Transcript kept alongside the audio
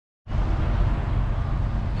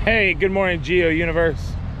Hey, good morning, Geo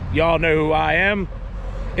Universe. Y'all know who I am.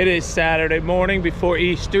 It is Saturday morning before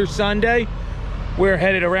Easter Sunday. We're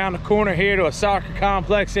headed around the corner here to a soccer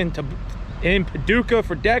complex in Paducah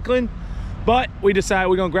for Declan. But we decided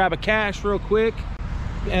we're gonna grab a cache real quick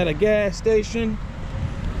at a gas station.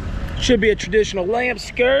 Should be a traditional lamp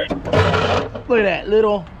skirt. Look at that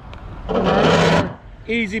little,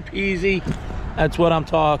 easy peasy. That's what I'm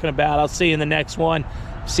talking about. I'll see you in the next one.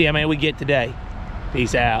 See how many we get today.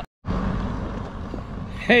 Peace out.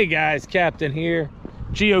 Hey guys, Captain here.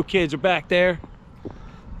 Geo kids are back there.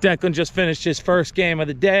 Declan just finished his first game of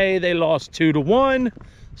the day. They lost 2-1.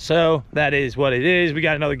 So that is what it is. We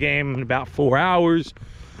got another game in about 4 hours.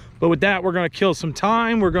 But with that, we're gonna kill some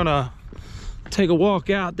time. We're gonna take a walk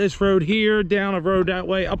out this road here, down a road that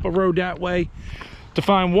way, up a road that way to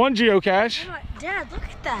find one geocache. Dad, look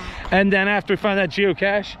at that. And then after we find that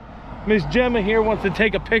geocache, Miss Gemma here wants to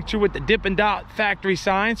take a picture with the Dippin Dot factory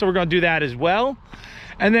sign, so we're gonna do that as well.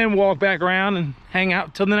 And then walk back around and hang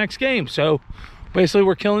out till the next game. So basically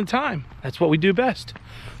we're killing time. That's what we do best.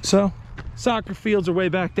 So soccer fields are way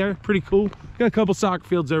back there, pretty cool. Got a couple soccer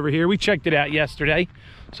fields over here. We checked it out yesterday.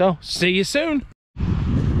 So see you soon.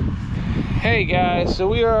 Hey guys, so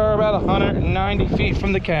we are about 190 feet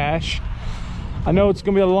from the cache. I know it's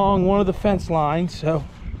gonna be along one of the fence lines, so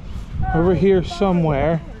over here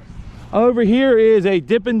somewhere. Over here is a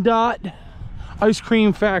Dippin Dot ice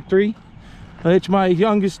cream factory, which my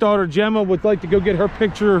youngest daughter Gemma would like to go get her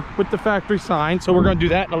picture with the factory sign. So we're gonna do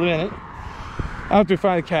that in a minute after we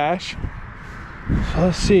find the cache. So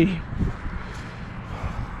let's see.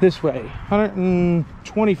 This way,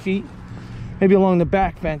 120 feet, maybe along the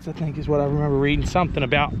back fence, I think is what I remember reading, something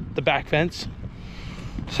about the back fence.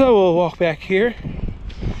 So we'll walk back here,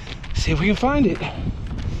 see if we can find it.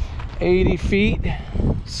 80 feet,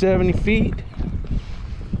 70 feet,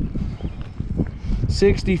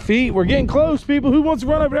 60 feet. We're getting close, people. Who wants to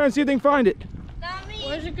run over there and see if they can find it? Not me.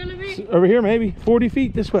 Where's it gonna be? Over here, maybe 40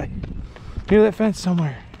 feet this way, near that fence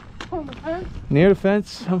somewhere. Oh, the fence? Near the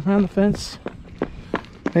fence, around the fence,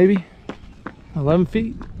 maybe 11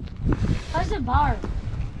 feet. How's it bar?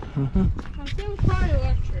 Uh-huh. I think it's probably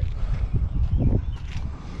electric.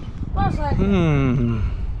 What's that?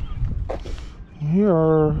 We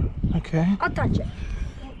are okay. I'll touch it.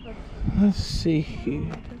 Let's see here.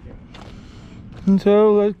 And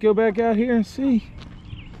so let's go back out here and see.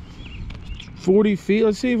 40 feet.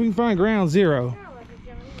 Let's see if we can find ground zero.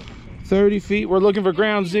 30 feet. We're looking for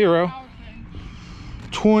ground zero.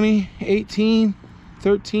 20, 18,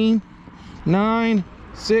 13, 9,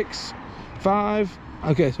 6, 5.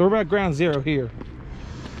 Okay, so we're about ground zero here.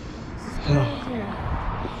 So,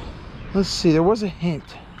 let's see. There was a hint.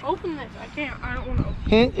 Open this. I can't. I don't want to open it.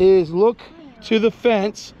 Hint is look to the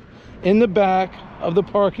fence in the back of the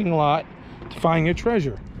parking lot to find your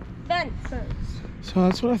treasure. Fence. So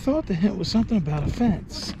that's what I thought. The hint was something about a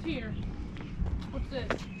fence. What's here? What's this?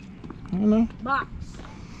 I don't know. Box.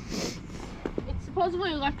 It's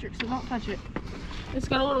supposedly electric, so don't touch it. It's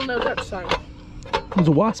got a little no touch sign. There's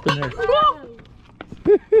a wasp in there.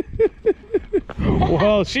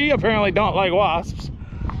 Well, she apparently don't like wasps.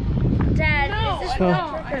 Dad, No, is this So-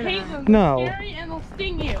 electric I or hate not? them. No. They're scary and they'll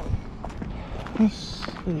sting you. Let's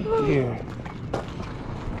see here.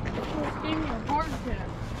 They'll sting you hard to death.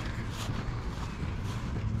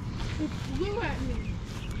 It flew at me.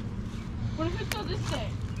 What if it's on this thing?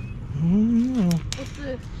 I don't know. What's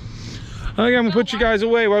this? Okay, I'm gonna put you guys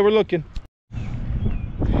away while we're looking.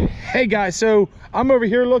 Hey guys, so I'm over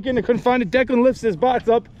here looking. I couldn't find it. Declan lifts this box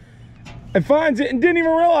up and finds it and didn't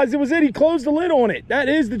even realize it was it. He closed the lid on it. That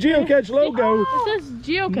is the geocache logo. It says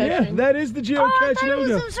geocaching. Yeah, that is the Oh, I geocache thought it was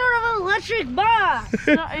logo. some sort of electric box.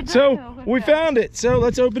 No, it So doesn't look we like that. found it. So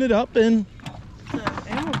let's open it up and It's an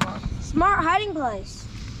ammo box. Smart hiding place.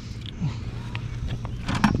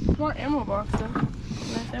 Smart ammo box though.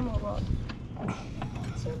 Nice ammo box.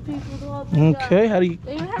 Some people go up and okay. How do you?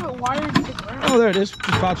 They even have it wired to the ground. Oh, there it is. Just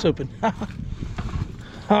pops open.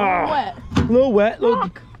 Ah, Wet. a little wet. Little.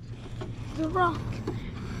 Rock. The rock.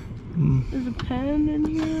 There's a pen in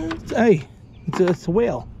here. Hey, it's a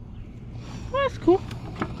whale. Oh, that's cool.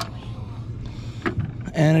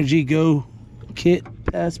 Energy Go kit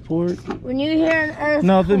passport. When you hear an earthquake.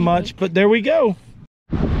 Nothing much, but there we go.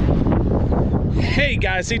 Hey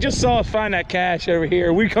guys, so you just saw us find that cache over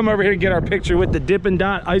here. We come over here to get our picture with the Dippin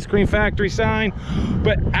Dot ice cream factory sign,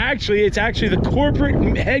 but actually it's actually the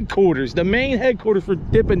corporate headquarters, the main headquarters for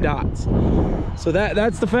Dippin Dots. So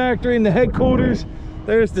that's the factory and the headquarters.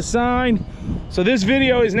 There's the sign. So this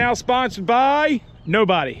video is now sponsored by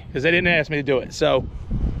nobody, because they didn't ask me to do it. So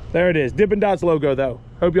there it is, Dippin Dots logo though.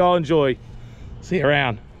 Hope y'all enjoy. See you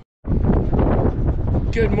around.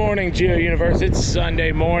 Good morning, Geo Universe. It's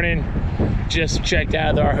Sunday morning. Just checked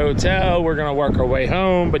out of our hotel. We're gonna work our way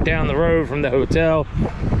home, but down the road from the hotel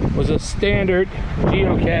was a standard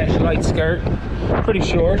geocache light skirt. Pretty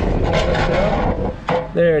short.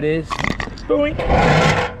 There it is. Boink.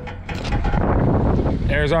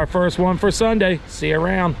 There's our first one for Sunday. See you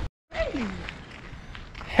around.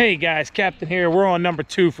 Hey guys, Captain here. We're on number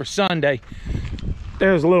 2 for Sunday.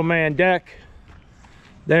 There's a little man deck.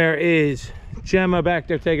 There is Gemma back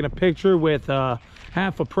there taking a picture with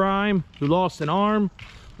half a prime who lost an arm.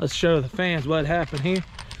 Let's show the fans what happened here.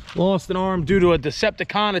 Lost an arm due to a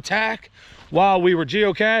Decepticon attack while we were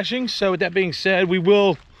geocaching. So with that being said, we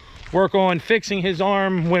will work on fixing his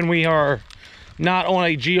arm when we are not on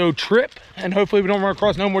a geo trip, and hopefully we don't run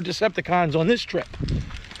across no more Decepticons on this trip.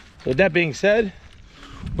 So with that being said,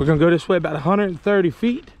 we're gonna go this way about 130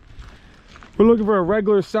 feet. We're looking for a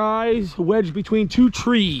regular size wedged between 2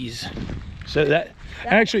 trees. So that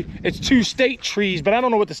actually, it's 2 state trees, but I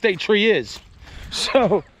don't know what the state tree is.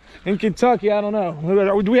 So in Kentucky, I don't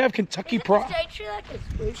know. Do we have Kentucky pro? State tree like a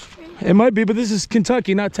spruce tree? It might be, but this is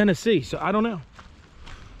Kentucky, not Tennessee. So I don't know.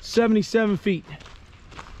 77 feet.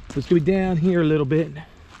 Let's go down here a little bit.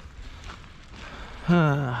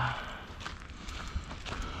 Well,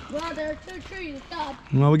 there are 2 trees. Stop.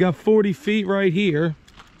 Well, we got 40 feet right here.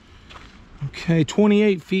 Okay,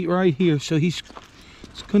 28 feet right here. So it's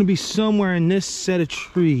going to be somewhere in this set of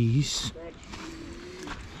trees.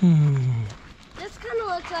 This kind of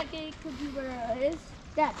looks like it could be where it is.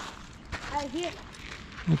 That. Right here.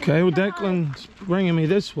 Okay, well, Declan's bringing me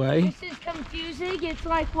this way. This is confusing. It's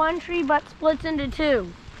like 1 tree but splits into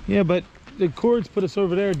 2. Yeah, but the cords put us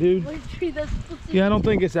over there, dude. One tree that splits into Yeah, I don't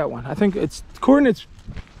think it's that one. I think it's coordinates.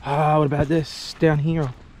 Ah, what about this down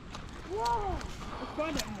here? Whoa. Let's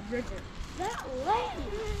find it in the river. That lake.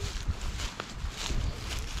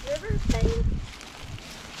 River thing.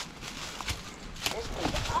 This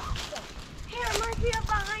is awesome. Here, I'm right here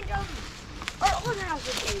behind them. Our old house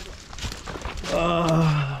is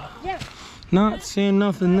yeah. Not seeing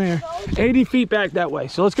nothing there. 80 feet back that way.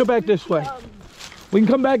 So let's go back this way. We can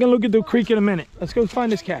come back and look at the creek in a minute. Let's go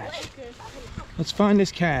find this cache. Let's find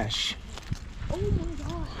this cache. Oh my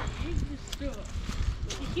god, I hate this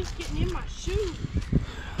stuff. It keeps getting in my shoe.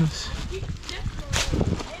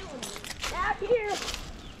 Out here.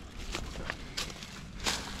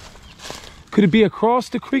 Could it be across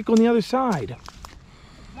the creek on the other side?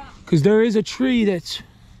 Because there is a tree that's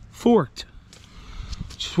forked,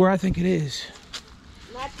 which is where I think it is.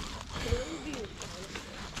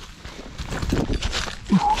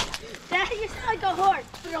 That is like a horse.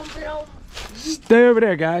 Stay over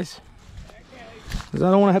there, guys. Because I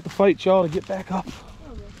don't want to have to fight y'all to get back up.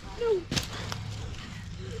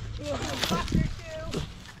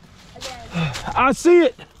 I see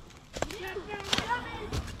it.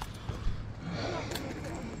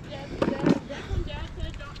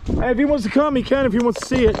 Hey, if he wants to come, he can if he wants to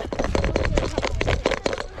see it.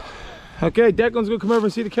 Okay, Declan's gonna come over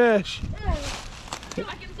and see the cache.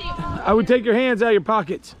 I would take your hands out of your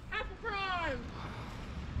pockets.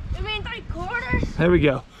 You mean 3/4? There we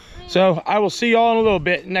go. So I will see y'all in a little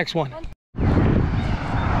bit. Next one.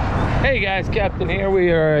 Hey guys, Captain here.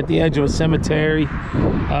 We are at the edge of a cemetery.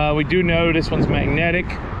 We do know this one's magnetic,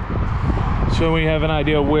 so we have an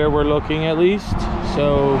idea of where we're looking at least.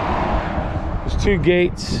 So there's 2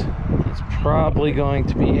 gates. It's probably going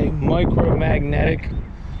to be a micromagnetic,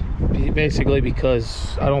 basically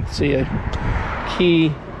because I don't see a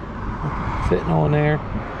key fitting on there.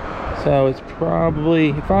 So it's probably,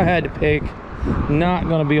 if I had to pick, not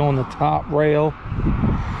going to be on the top rail.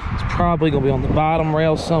 It's probably going to be on the bottom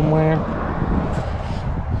rail somewhere.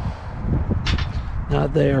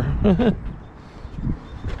 Not there.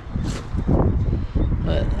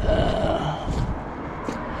 But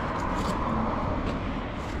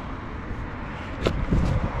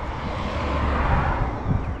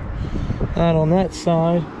not on that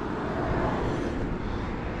side.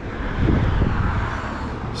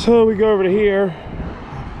 So we go over to here.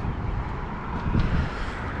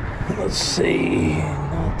 Let's see.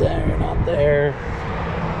 Not there, not there.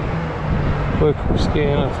 Quick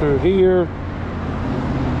scan through here.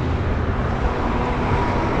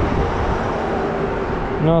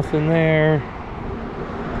 Nothing there.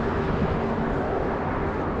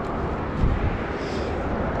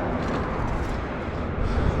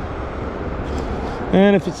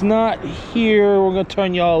 And if it's not here, we're gonna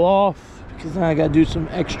turn y'all off because I gotta do some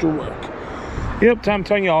extra work. Yep, time to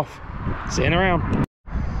turn you off. Seeing around.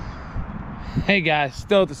 Hey guys,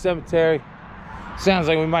 still at the cemetery. Sounds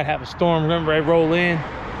like we might have a storm. Remember, I roll in.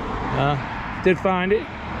 Did find it.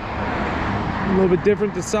 A little bit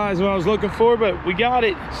different the size of what I was looking for, but we got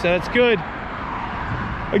it, so that's good.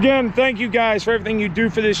 Again, thank you guys for everything you do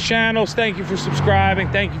for this channel. Thank you for subscribing.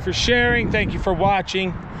 Thank you for sharing. Thank you for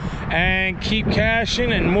watching. And keep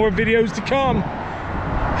caching and more videos to come.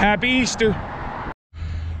 Happy Easter.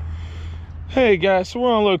 Hey guys, so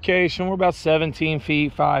we're on location. We're about 17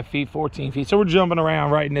 feet, 5 feet, 14 feet. So we're jumping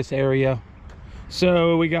around right in this area.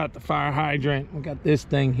 So we got the fire hydrant. We got this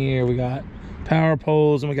thing here. We got power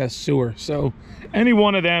poles and we got sewer. So any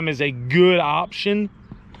one of them is a good option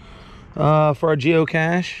for our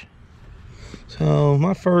geocache. So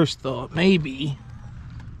my first thought maybe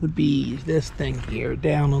would be this thing here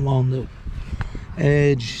down along the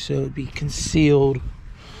edge, so it'd be concealed.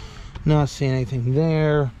 Not seeing anything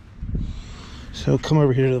there. So come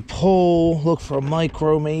over here to the pole, look for a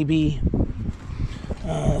micro maybe.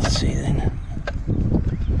 Let's see then.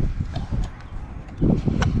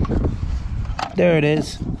 There it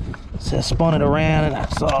is. So I spun it around and I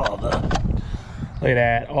saw the, look at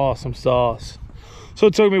that, awesome sauce. So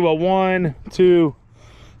it took me, what, 1, 2,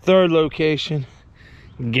 third location.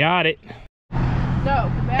 Got it. No.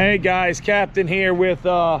 Hey guys, Captain here with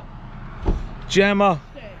Gemma.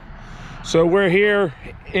 So we're here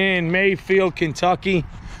in Mayfield, Kentucky.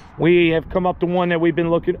 We have come up to one that we've been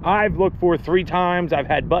looking, I've looked for 3 times. I've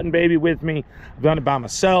had Button Baby with me. I've done it by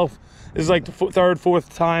myself. This is like the third,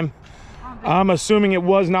 fourth time. I'm assuming it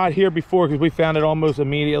was not here before because we found it almost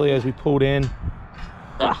immediately as we pulled in.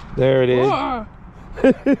 There it is. I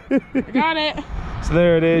got it. So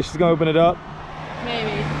there it is. She's gonna open it up. Maybe.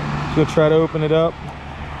 She's gonna try to open it up.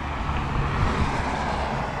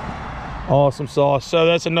 Awesome sauce. So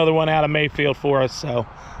that's another one out of Mayfield for us. So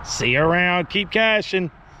see you around. Keep caching.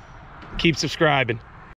 Keep subscribing.